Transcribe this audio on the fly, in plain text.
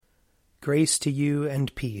Grace to you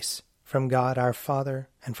and peace from God our Father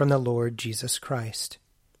and from the Lord Jesus Christ.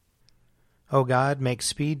 O God, make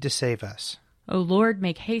speed to save us. O Lord,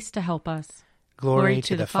 make haste to help us. Glory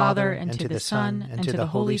to the Father, and to the Son, and to the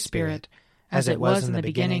Holy Spirit, as it was in the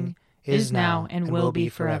beginning, is now, and will be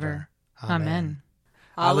forever. Amen.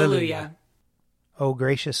 Alleluia. O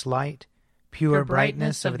gracious light, pure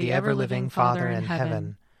brightness of the ever-living Father in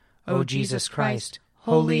heaven, O Jesus Christ,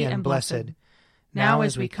 holy and blessed, now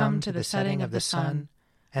as we come to the setting of the sun,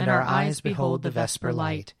 and our eyes behold the vesper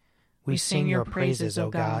light, we sing your praises, O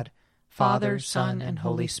God, Father, Son, and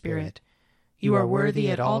Holy Spirit. You are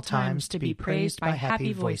worthy at all times to be praised by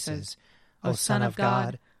happy voices, O Son of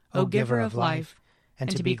God, O Giver of life, and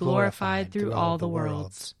to be glorified through all the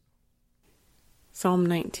worlds. Psalm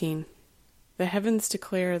 19. The heavens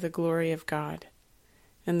declare the glory of God,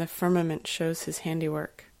 and the firmament shows his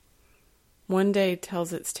handiwork. One day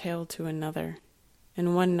tells its tale to another,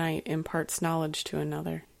 and one night imparts knowledge to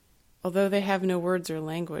another, although they have no words or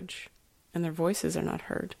language, and their voices are not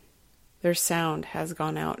heard. Their sound has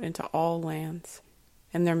gone out into all lands,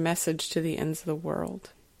 and their message to the ends of the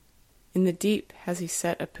world. In the deep has he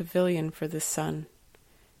set a pavilion for the sun.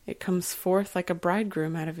 It comes forth like a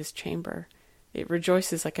bridegroom out of his chamber. It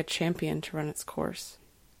rejoices like a champion to run its course.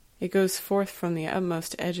 It goes forth from the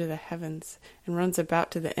utmost edge of the heavens, and runs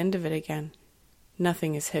about to the end of it again.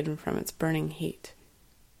 Nothing is hidden from its burning heat.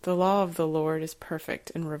 The law of the Lord is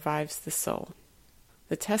perfect and revives the soul.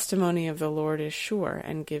 The testimony of the Lord is sure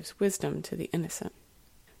and gives wisdom to the innocent.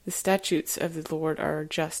 The statutes of the Lord are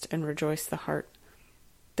just and rejoice the heart.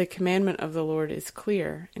 The commandment of the Lord is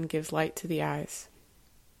clear and gives light to the eyes.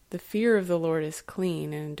 The fear of the Lord is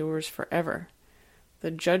clean and endures forever. The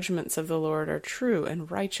judgments of the Lord are true and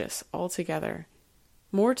righteous altogether.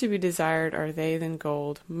 More to be desired are they than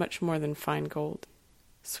gold, much more than fine gold.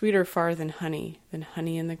 Sweeter far than honey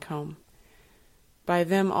in the comb. By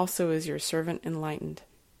them also is your servant enlightened,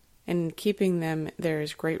 and in keeping them there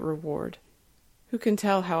is great reward. Who can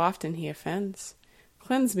tell how often he offends?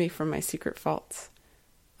 Cleanse me from my secret faults.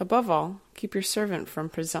 Above all, keep your servant from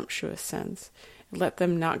presumptuous sins, and let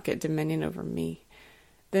them not get dominion over me.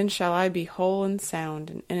 Then shall I be whole and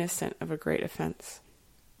sound and innocent of a great offense.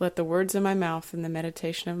 Let the words of my mouth and the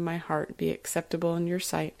meditation of my heart be acceptable in your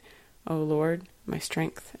sight, O Lord, my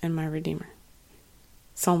strength and my Redeemer.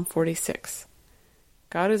 Psalm 46.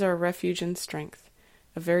 God is our refuge and strength,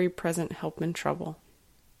 a very present help in trouble.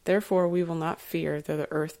 Therefore we will not fear though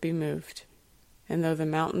the earth be moved, and though the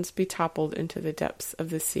mountains be toppled into the depths of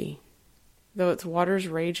the sea, though its waters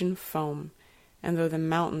rage and foam, and though the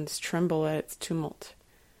mountains tremble at its tumult.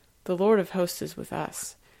 The Lord of hosts is with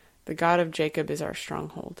us. The God of Jacob is our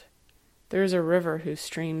stronghold. There is a river whose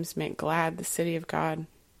streams make glad the city of God,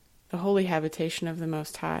 the holy habitation of the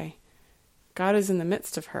Most High. God is in the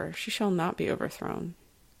midst of her. She shall not be overthrown.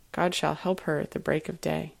 God shall help her at the break of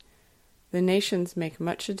day. The nations make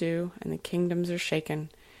much ado, and the kingdoms are shaken.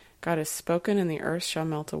 God has spoken, and the earth shall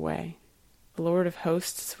melt away. The Lord of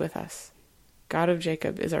hosts is with us. God of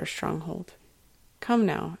Jacob is our stronghold. Come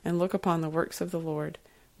now, and look upon the works of the Lord,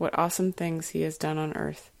 what awesome things he has done on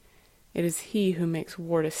earth. It is he who makes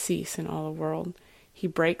war to cease in all the world. He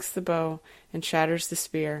breaks the bow, and shatters the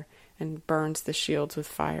spear, and burns the shields with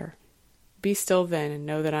fire. Be still then, and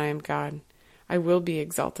know that I am God. I will be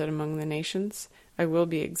exalted among the nations. I will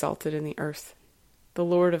be exalted in the earth. The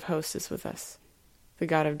Lord of hosts is with us. The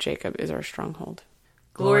God of Jacob is our stronghold.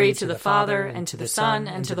 Glory to the Father, and to the Son,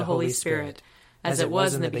 and to the Holy Spirit, as it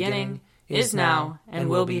was in the beginning, is now, and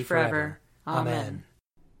will be forever. Amen.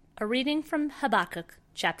 A reading from Habakkuk,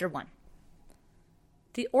 chapter 1.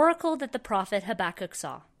 The oracle that the prophet Habakkuk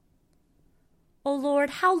saw. O Lord,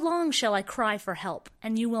 how long shall I cry for help,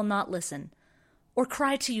 and you will not listen? Or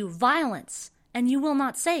cry to you violence, and you will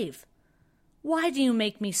not save? Why do you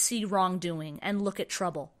make me see wrongdoing and look at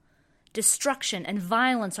trouble? Destruction and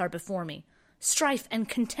violence are before me. Strife and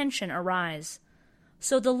contention arise.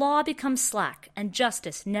 So the law becomes slack, and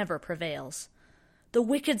justice never prevails. The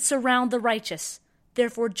wicked surround the righteous,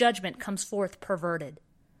 therefore judgment comes forth perverted.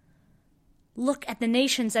 Look at the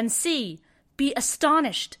nations and see. Be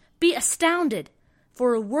astonished. Be astounded,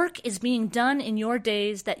 for a work is being done in your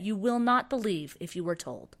days that you will not believe if you were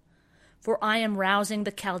told. For I am rousing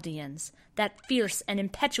the Chaldeans, that fierce and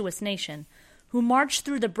impetuous nation, who march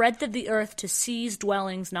through the breadth of the earth to seize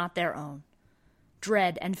dwellings not their own.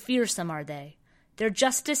 Dread and fearsome are they. Their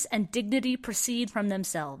justice and dignity proceed from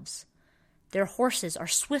themselves. Their horses are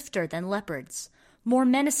swifter than leopards, more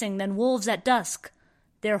menacing than wolves at dusk.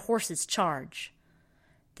 Their horses charge.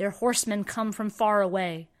 Their horsemen come from far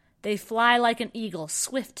away. They fly like an eagle,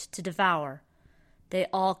 swift to devour. They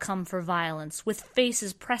all come for violence, with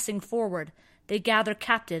faces pressing forward. They gather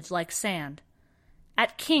captives like sand.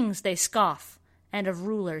 At kings they scoff, and of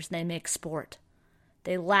rulers they make sport.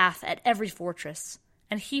 They laugh at every fortress,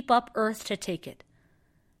 and heap up earth to take it.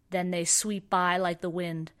 Then they sweep by like the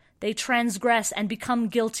wind. They transgress and become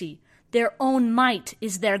guilty. Their own might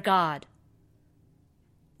is their God.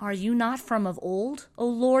 Are you not from of old, O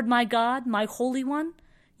Lord my God, my Holy One?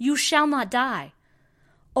 You shall not die.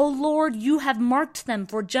 O Lord, you have marked them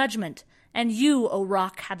for judgment, and you, O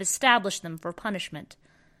Rock, have established them for punishment.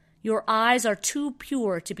 Your eyes are too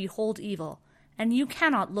pure to behold evil, and you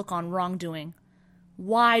cannot look on wrongdoing.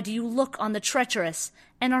 Why do you look on the treacherous,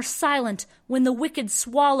 and are silent when the wicked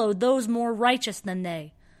swallow those more righteous than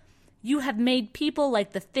they? You have made people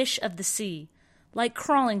like the fish of the sea, like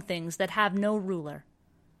crawling things that have no ruler.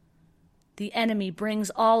 The enemy brings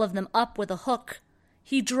all of them up with a hook.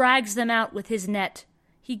 He drags them out with his net.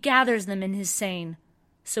 He gathers them in his seine.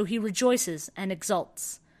 So he rejoices and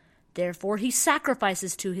exults. Therefore he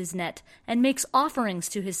sacrifices to his net and makes offerings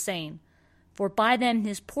to his seine. For by them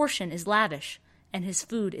his portion is lavish, and his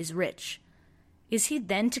food is rich. Is he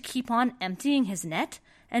then to keep on emptying his net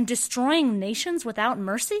and destroying nations without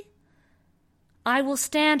mercy? I will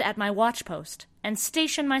stand at my watchpost and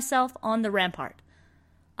station myself on the rampart.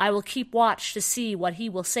 I will keep watch to see what he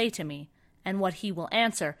will say to me and what he will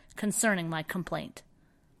answer concerning my complaint.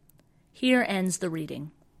 Here ends the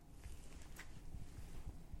reading.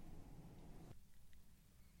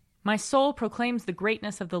 My soul proclaims the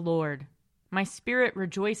greatness of the Lord. My spirit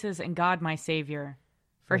rejoices in God my Savior.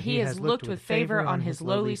 For he has looked with favor on his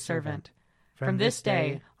lowly servant. From this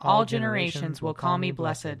day all generations will call me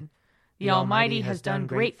blessed. The Almighty has done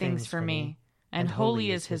great things for me, and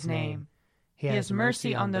holy is his name. He has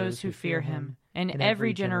mercy on those who fear him, in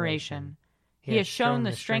every generation. He has shown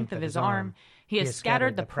the strength of his arm. He has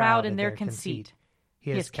scattered the proud in their conceit.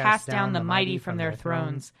 He has cast down the mighty from their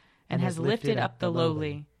thrones, and has lifted up the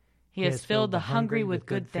lowly. He has filled the hungry with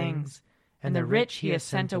good things, and the rich he has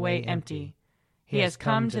sent away empty. He has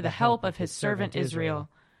come to the help of his servant Israel,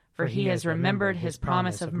 for he has remembered his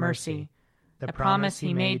promise of mercy, the promise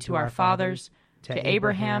he made to our fathers, to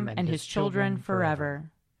Abraham and his children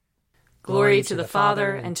forever. Glory to the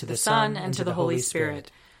Father, and to the Son, and to the Holy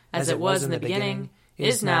Spirit, as it was in the beginning,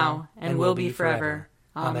 is now, and will be forever.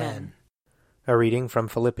 Amen. A reading from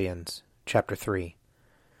Philippians, chapter 3.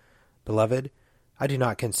 Beloved, I do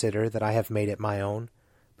not consider that I have made it my own,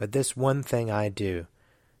 but this one thing I do.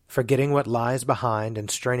 Forgetting what lies behind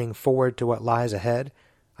and straining forward to what lies ahead,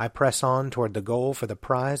 I press on toward the goal for the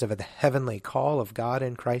prize of the heavenly call of God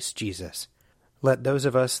in Christ Jesus. Let those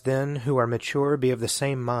of us, then, who are mature be of the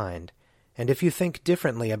same mind, and if you think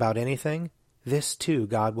differently about anything, this too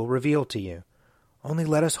God will reveal to you. Only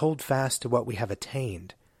let us hold fast to what we have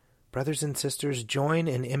attained. Brothers and sisters, join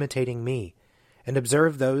in imitating me, and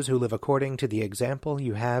observe those who live according to the example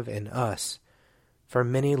you have in us. For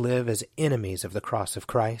many live as enemies of the cross of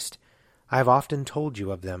Christ. I have often told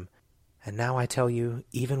you of them, and now I tell you,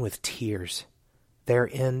 even with tears. Their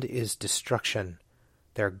end is destruction.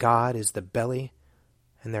 Their God is the belly,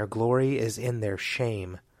 and their glory is in their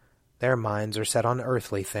shame. Their minds are set on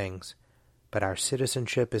earthly things, but our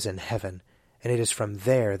citizenship is in heaven, and it is from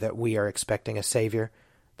there that we are expecting a Savior,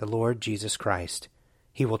 the Lord Jesus Christ.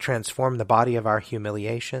 He will transform the body of our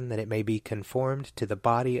humiliation, that it may be conformed to the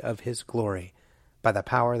body of his glory, by the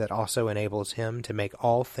power that also enables him to make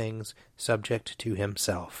all things subject to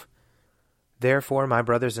himself. Therefore, my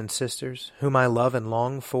brothers and sisters, whom I love and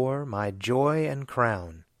long for, my joy and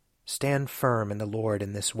crown, stand firm in the Lord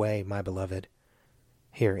in this way, my beloved.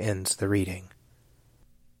 Here ends the reading.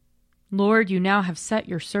 Lord, you now have set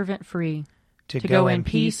your servant free, to go in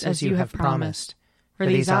peace as you have promised. For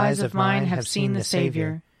these eyes of mine have seen the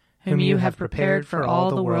Savior, whom you have prepared for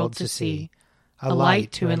all the world to see, a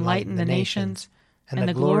light to enlighten the nations, and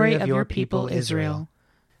the glory of your people Israel.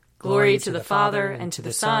 Glory to the Father, and to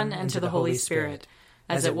the Son, and to the Holy Spirit,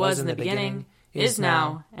 as it was in the beginning, is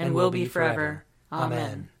now, and will be forever.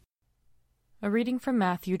 Amen. A reading from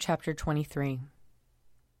Matthew chapter 23.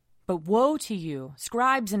 But woe to you,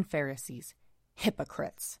 scribes and Pharisees,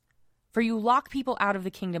 hypocrites! For you lock people out of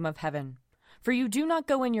the kingdom of heaven. For you do not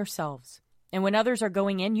go in yourselves, and when others are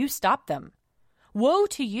going in, you stop them. Woe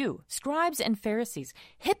to you, scribes and Pharisees,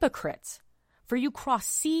 hypocrites! For you cross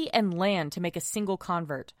sea and land to make a single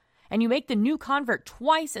convert, and you make the new convert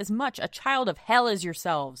twice as much a child of hell as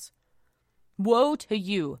yourselves. Woe to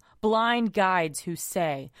you, blind guides who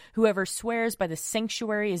say, whoever swears by the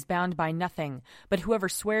sanctuary is bound by nothing, but whoever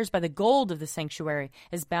swears by the gold of the sanctuary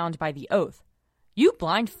is bound by the oath. You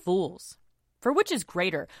blind fools! For which is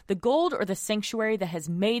greater, the gold or the sanctuary that has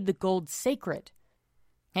made the gold sacred?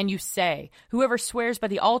 And you say, whoever swears by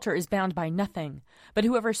the altar is bound by nothing, but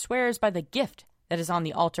whoever swears by the gift that is on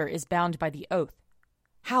the altar is bound by the oath.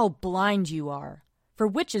 How blind you are! For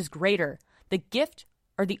which is greater, the gift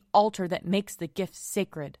or the altar that makes the gift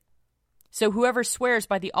sacred? So whoever swears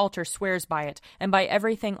by the altar swears by it, and by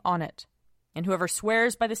everything on it. And whoever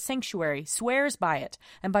swears by the sanctuary swears by it,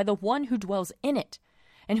 and by the one who dwells in it.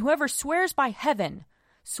 And whoever swears by heaven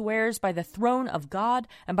swears by the throne of God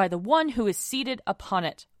and by the one who is seated upon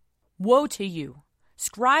it. Woe to you,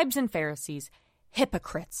 scribes and Pharisees,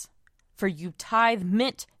 hypocrites! For you tithe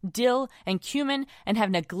mint, dill, and cumin, and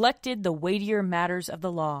have neglected the weightier matters of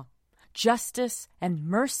the law, justice and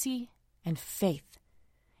mercy and faith.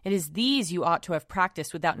 It is these you ought to have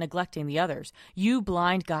practiced without neglecting the others. You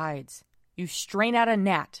blind guides, you strain out a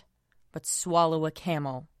gnat, but swallow a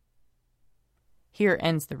camel. Here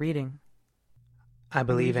ends the reading. I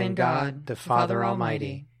believe in God, the Father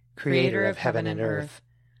Almighty, creator of heaven and earth.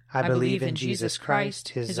 I believe in Jesus Christ,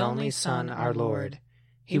 his only Son, our Lord.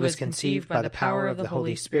 He was conceived by the power of the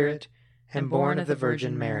Holy Spirit and born of the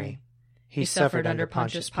Virgin Mary. He suffered under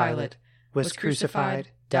Pontius Pilate, was crucified,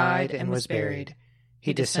 died, and was buried.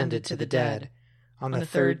 He descended to the dead. On the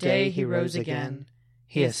third day he rose again.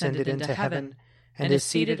 He ascended into heaven and is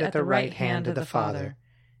seated at the right hand of the Father.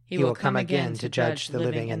 He will come again to judge the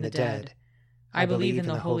living and the dead. I believe in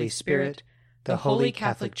the Holy Spirit, the Holy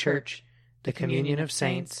Catholic Church, the communion of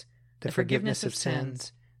saints, the forgiveness of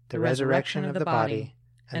sins, the resurrection of the body,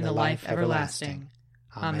 and the life everlasting.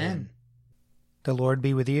 Amen. The Lord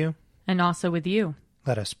be with you. And also with you.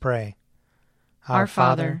 Let us pray. Our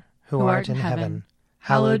Father, who art in heaven,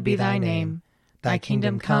 hallowed be thy name. Thy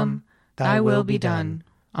kingdom come, thy will be done,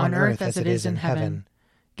 on earth as it is in heaven.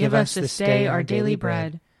 Give us this day our daily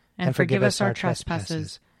bread, and forgive us our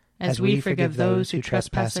trespasses, as we forgive those who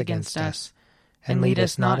trespass against us. And lead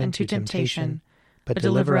us not into temptation, but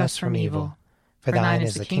deliver us from evil. For thine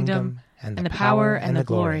is the kingdom, and the power, and the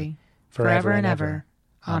glory, forever and ever.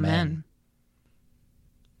 Amen.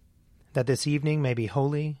 That this evening may be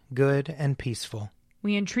holy, good, and peaceful.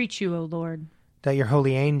 We entreat you, O Lord. That your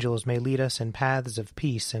holy angels may lead us in paths of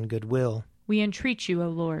peace and goodwill. We entreat you, O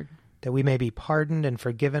Lord. That we may be pardoned and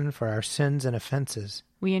forgiven for our sins and offenses.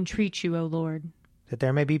 We entreat you, O Lord. That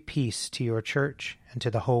there may be peace to your church and to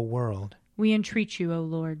the whole world. We entreat you, O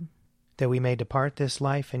Lord. That we may depart this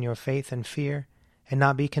life in your faith and fear, and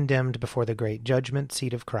not be condemned before the great judgment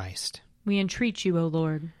seat of Christ. We entreat you, O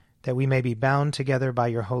Lord. That we may be bound together by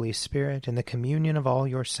your Holy Spirit in the communion of all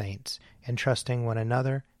your saints, entrusting one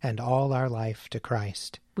another and all our life to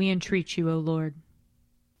Christ. We entreat you, O Lord.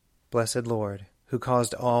 Blessed Lord, who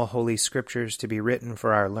caused all holy scriptures to be written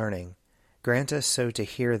for our learning, grant us so to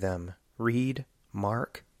hear them, read,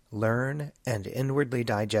 mark, learn, and inwardly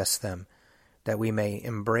digest them, that we may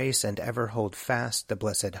embrace and ever hold fast the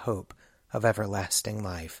blessed hope of everlasting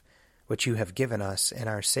life, which you have given us in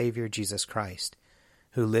our Savior Jesus Christ,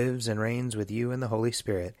 who lives and reigns with you in the Holy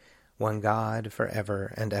Spirit, one God,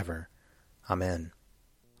 forever and ever. Amen.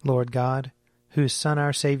 Lord God, whose Son,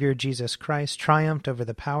 our Savior Jesus Christ, triumphed over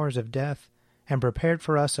the powers of death and prepared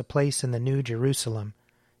for us a place in the New Jerusalem,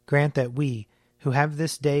 grant that we, who have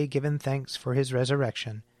this day given thanks for his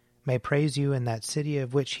resurrection, may praise you in that city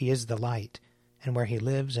of which he is the light, and where he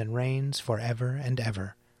lives and reigns forever and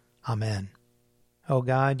ever. Amen. O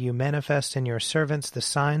God, you manifest in your servants the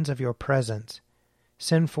signs of your presence.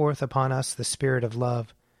 Send forth upon us the Spirit of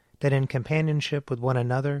love, that in companionship with one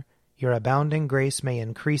another your abounding grace may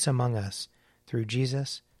increase among us, through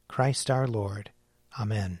Jesus Christ our Lord.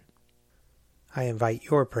 Amen. I invite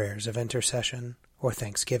your prayers of intercession or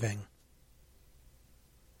thanksgiving.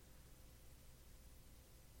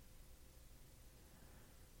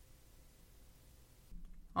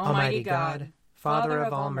 Almighty God, Father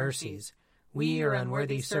of all mercies, we, your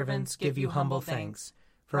unworthy servants, give you humble thanks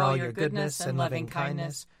for all your goodness and loving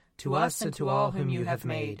kindness to us and to all whom you have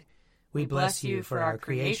made. We bless you for our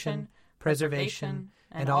creation, preservation,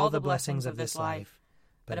 and all the blessings of this life,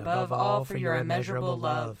 but above all for your immeasurable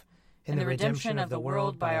love in the redemption of the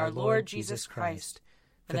world by our Lord Jesus Christ,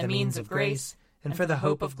 for the means of grace and for the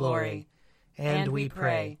hope of glory. And we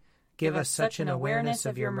pray, give us such an awareness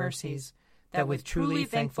of your mercies that with truly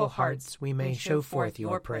thankful hearts we may show forth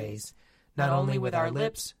your praise, not only with our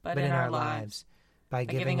lips, but in our lives, by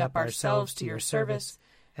giving up ourselves to your service,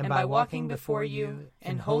 and by walking before you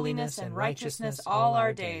in holiness and righteousness all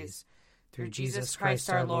our days, through Jesus Christ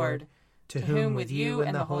our Lord, to whom with you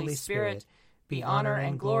and the Holy Spirit be honor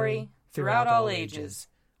and glory throughout all ages.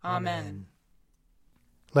 Amen.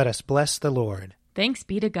 Let us bless the Lord. Thanks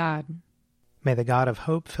be to God. May the God of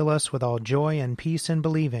hope fill us with all joy and peace in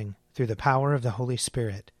believing, through the power of the Holy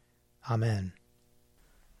Spirit. Amen.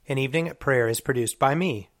 An Evening at Prayer is produced by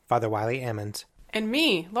me, Father Wiley Ammons. And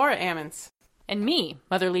me, Laura Ammons. And me,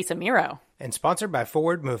 Mother Lisa Miro. And sponsored by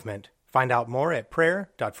Forward Movement. Find out more at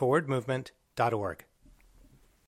prayer.forwardmovement.org.